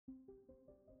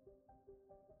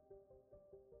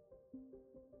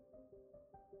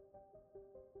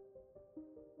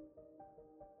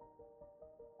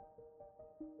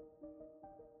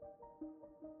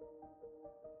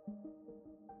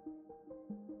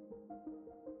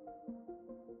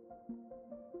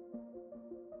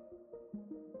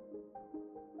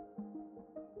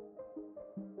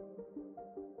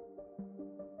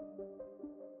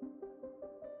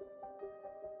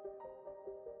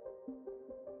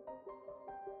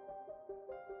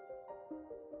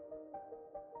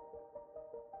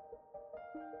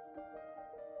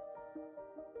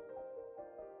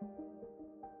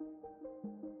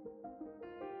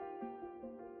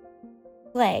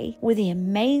play with the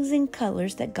amazing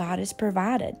colors that God has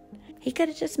provided. He could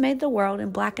have just made the world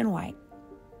in black and white.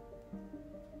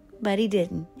 But He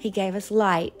didn't. He gave us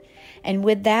light. And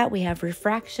with that, we have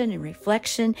refraction and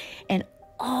reflection and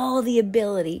all the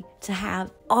ability to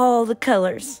have all the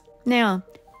colors. Now,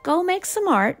 go make some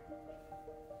art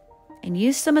and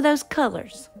use some of those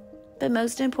colors. But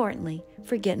most importantly,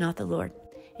 forget not the Lord.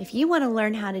 If you want to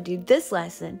learn how to do this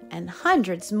lesson and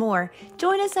hundreds more,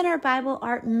 join us in our Bible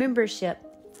Art membership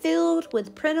filled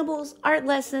with printables, art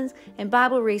lessons, and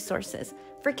Bible resources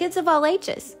for kids of all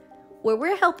ages, where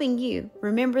we're helping you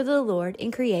remember the Lord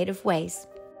in creative ways.